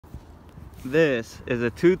This is a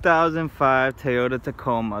 2005 Toyota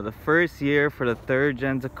Tacoma, the first year for the 3rd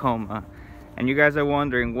gen Tacoma. And you guys are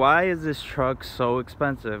wondering, why is this truck so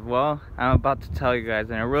expensive? Well, I'm about to tell you guys,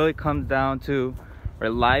 and it really comes down to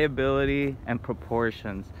reliability and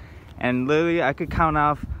proportions. And literally, I could count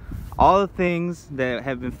off all the things that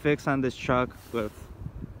have been fixed on this truck with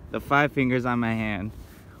the 5 fingers on my hand.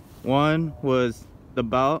 One was the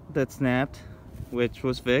belt that snapped, which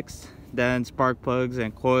was fixed. Then spark plugs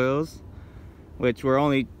and coils, which were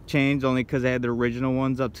only changed because I had the original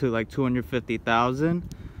ones up to like 250,000.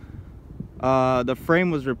 The frame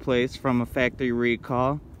was replaced from a factory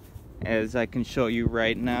recall, as I can show you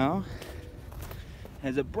right now.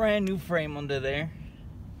 Has a brand new frame under there.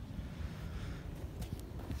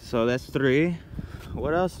 So that's 3.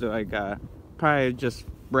 What else do I got? Probably just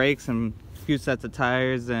brakes and a few sets of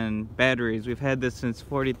tires and batteries. We've had this since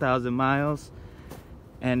 40,000 miles.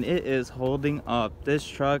 And it is holding up. This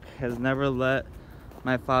truck has never let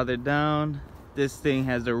my father down. This thing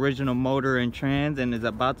has the original motor and trans and is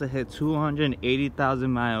about to hit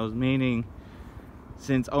 280,000 miles, meaning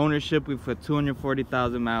since ownership we've put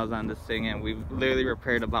 240,000 miles on this thing, and we've literally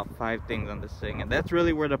repaired about 5 things on this thing. And that's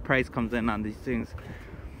really where the price comes in on these things.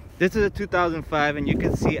 This is a 2005, and you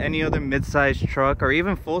can see any other mid-sized truck or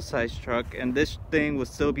even full-size truck, and this thing will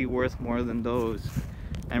still be worth more than those.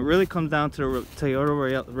 And it really comes down to the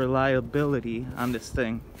Toyota reliability on this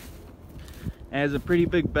thing. It has a pretty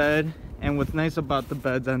big bed, and what's nice about the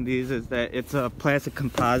beds on these is that it's a plastic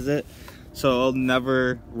composite, so it'll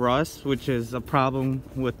never rust, which is a problem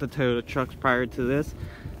with the Toyota trucks prior to this.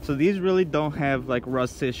 So these really don't have like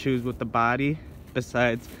rust issues with the body.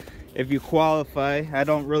 Besides, if you qualify, I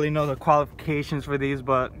don't really know the qualifications for these,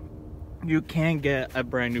 but you can get a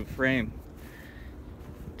brand new frame.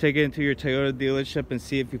 Take it into your Toyota dealership and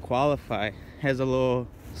see if you qualify. Has a little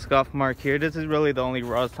scuff mark here. This is really the only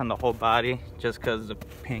rust on the whole body, just because the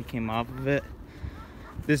paint came off of it.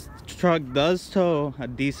 This truck does tow a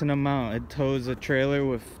decent amount. It tows a trailer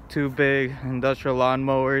with 2 big industrial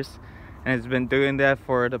lawnmowers, and it's been doing that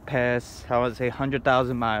for the past, I would say,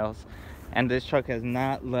 100,000 miles. And this truck has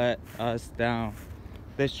not let us down.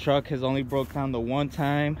 This truck has only broke down the 1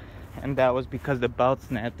 time, and that was because the belt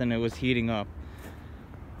snapped and it was heating up.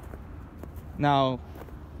 Now,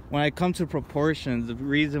 when I come to proportions, the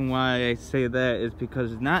reason why I say that is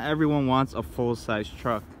because not everyone wants a full-size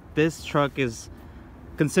truck. This truck is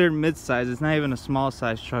considered mid-size. It's not even a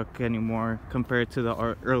small-size truck anymore compared to the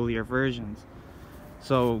earlier versions.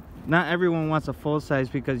 So not everyone wants a full-size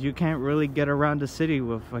because you can't really get around the city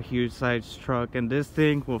with a huge-size truck. And this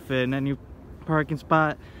thing will fit in any parking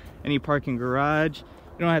spot, any parking garage.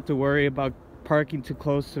 You don't have to worry about parking too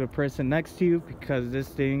close to the person next to you because this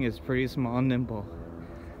thing is pretty small and nimble.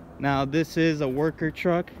 Now, this is a worker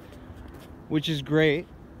truck, which is great.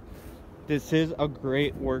 This is a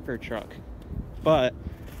great worker truck. But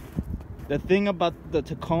the thing about the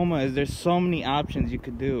Tacoma is there's so many options you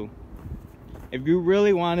could do. If you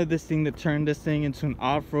really wanted this thing to turn this thing into an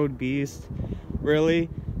off-road beast, really,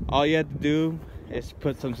 all you have to do is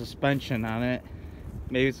put some suspension on it,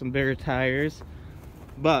 maybe some bigger tires.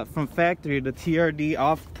 But from factory, the TRD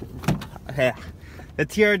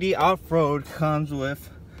Off-Road comes with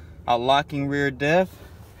a locking rear diff,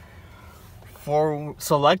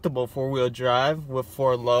 selectable 4-wheel drive with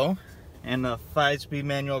 4 low, and a 5-speed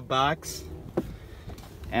manual box.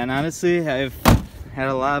 And honestly, I've had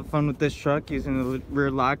a lot of fun with this truck using the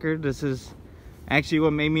rear locker. This is actually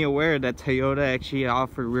what made me aware that Toyota actually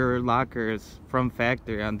offered rear lockers from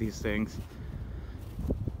factory on these things.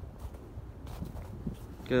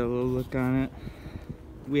 Get a little look on it.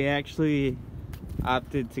 We actually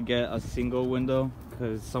opted to get a single window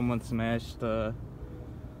because someone smashed the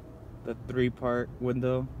 3-part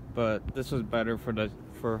window, but this was better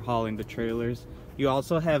for hauling the trailers. You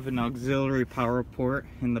also have an auxiliary power port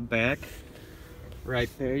in the back right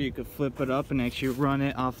there. You could flip it up and actually run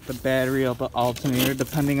it off the battery of the alternator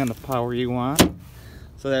depending on the power you want.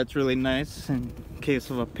 So that's really nice in case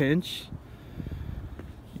of a pinch.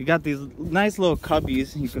 You got these nice little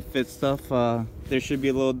cubbies. You could fit stuff. There should be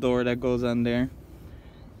a little door that goes on there.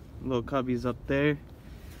 Little cubbies up there.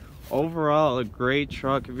 Overall, a great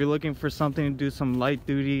truck. If you're looking for something to do some light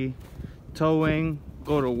duty towing,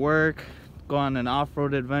 go to work, go on an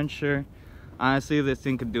off-road adventure, honestly, this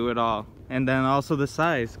thing could do it all. And then also the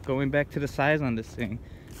size. Going back to the size on this thing.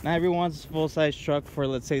 Not everyone wants a full-size truck for,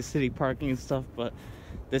 let's say, city parking and stuff, but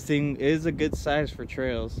this thing is a good size for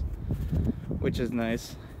trails, which is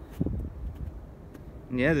nice.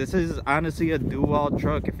 Yeah, this is honestly a dual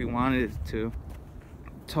truck if you wanted it to.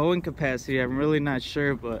 Towing capacity, I'm really not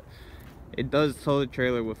sure, but it does tow the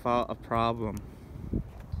trailer without a problem.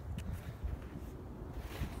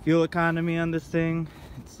 Fuel economy on this thing,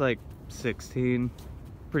 it's like 16,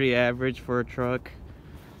 pretty average for a truck.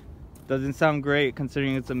 Doesn't sound great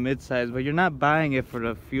considering it's a mid-size, but you're not buying it for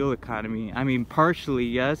the fuel economy. I mean, partially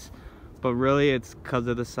yes, but really it's because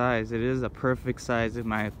of the size. It is a perfect size in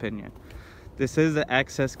my opinion. This is an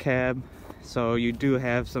access cab, so you do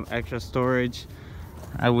have some extra storage.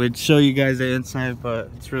 I would show you guys the inside, but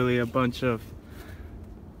it's really a bunch of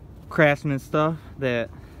craftsman stuff that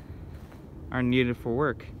are needed for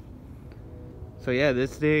work. So yeah,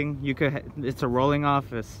 this thing, it's a rolling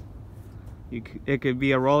office. It could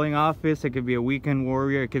be a rolling office, it could be a weekend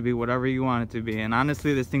warrior, it could be whatever you want it to be. And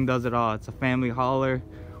honestly, this thing does it all. It's a family hauler,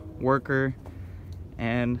 worker,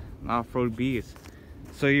 and off-road beast.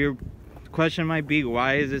 So your question might be,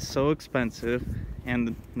 why is it so expensive?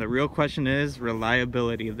 And the real question is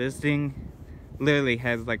reliability. This thing literally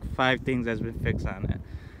has like 5 things that's been fixed on it.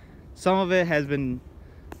 Some of it has been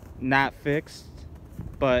not fixed,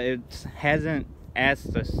 but it hasn't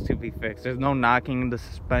asked us to be fixed. There's no knocking the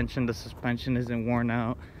suspension. The suspension isn't worn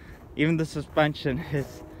out. Even the suspension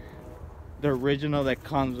is the original that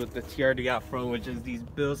comes with the TRD OffRoad, which is these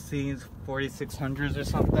Bilsteins 4600s or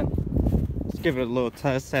something. Let's give it a little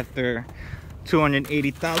test after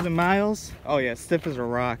 280,000 miles. Oh yeah, stiff as a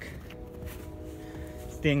rock.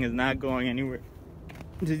 This thing is not going anywhere.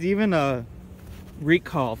 There's even a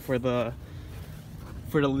recall for the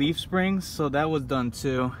leaf springs, so that was done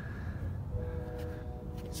too.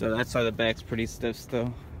 So that's why the back's pretty stiff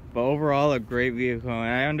still. But overall, a great vehicle, and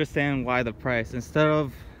I understand why the price. Instead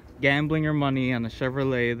of gambling your money on a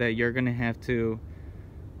Chevrolet that you're gonna have to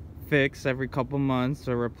fix every couple months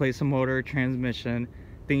or replace a motor or transmission,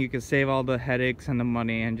 I think you can save all the headaches and the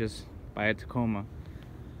money and just buy a Tacoma.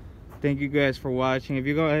 Thank you guys for watching. If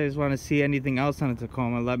you guys want to see anything else on a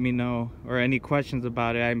Tacoma, let me know, or any questions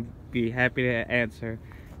about it, I'd be happy to answer.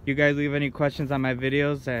 You guys leave any questions on my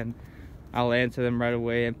videos and I'll answer them right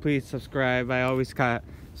away. And please subscribe. I always got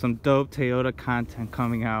some dope Toyota content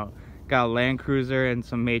coming out. Got a Land Cruiser and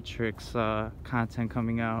some Matrix content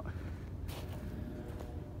coming out.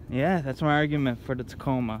 Yeah, that's my argument for the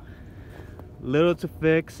Tacoma. Little to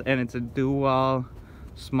fix, and it's a dual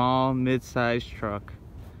small mid-sized truck.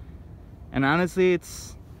 And honestly,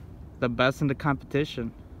 it's the best in the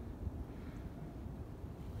competition.